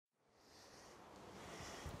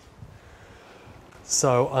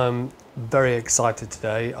So I'm very excited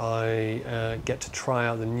today. I get to try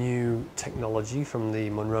out the new technology from the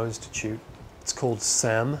Monroe Institute. It's called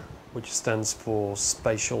SAM, which stands for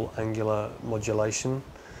Spatial Angular Modulation.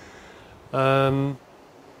 And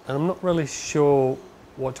I'm not really sure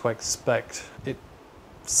what to expect. It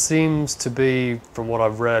seems to be, from what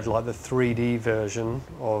I've read, like the 3D version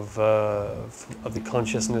of the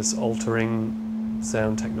consciousness altering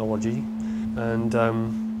sound technology. And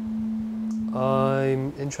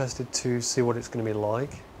I'm interested to see what it's going to be like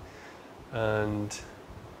and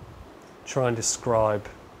try and describe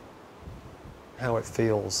how it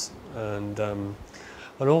feels. And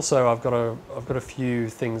also I've got a few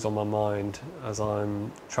things on my mind as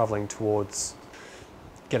I'm traveling towards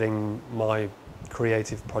getting my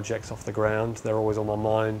creative projects off the ground. They're always on my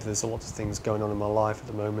mind. There's lots of things going on in my life at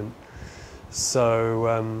the moment. So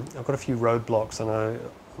I've got a few roadblocks and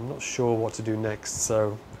I'm not sure what to do next.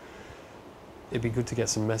 So it'd be good to get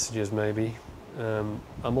some messages maybe.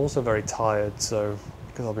 I'm also very tired, so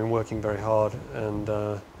because I've been working very hard,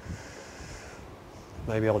 and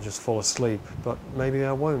maybe I'll just fall asleep, but maybe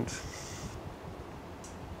I won't.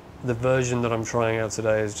 The version that I'm trying out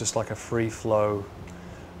today is just like a free flow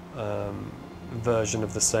version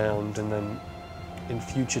of the sound, and then in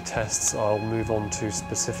future tests I'll move on to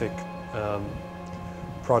specific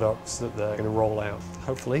products that they're going to roll out,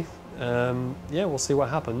 hopefully. Yeah, we'll see what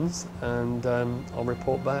happens, and I'll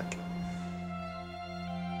report back.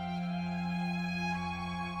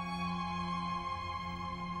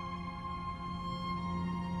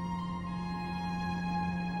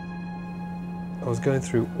 I was going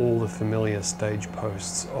through all the familiar stage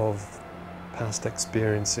posts of past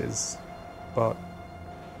experiences, but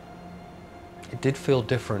it did feel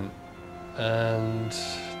different, and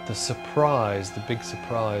the big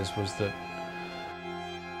surprise was that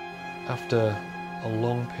after a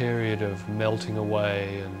long period of melting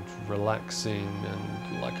away and relaxing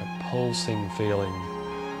and like a pulsing feeling,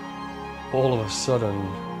 all of a sudden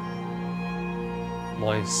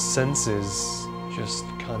my senses just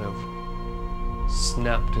kind of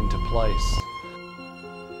snapped into place.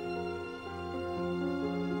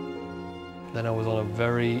 Then I was on a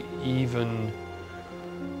very even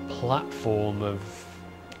platform of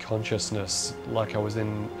consciousness, like I was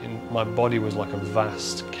in my body was like a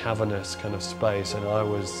vast cavernous kind of space, and I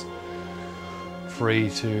was free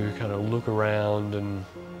to kind of look around and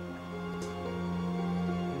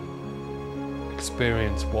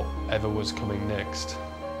experience whatever was coming next.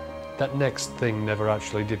 That next thing never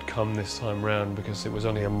actually did come this time round because it was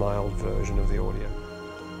only a mild version of the audio.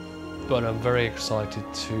 But I'm very excited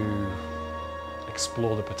to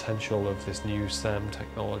explore the potential of this new SAM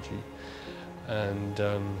technology. And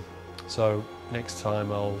so next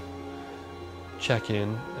time I'll check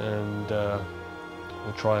in and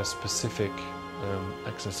we'll try a specific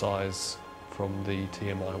exercise from the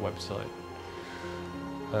TMI website.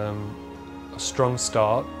 A strong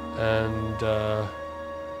start, and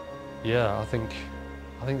yeah, I think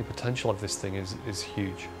the potential of this thing is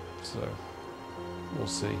huge. So we'll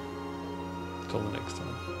see. Till the next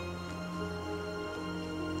time.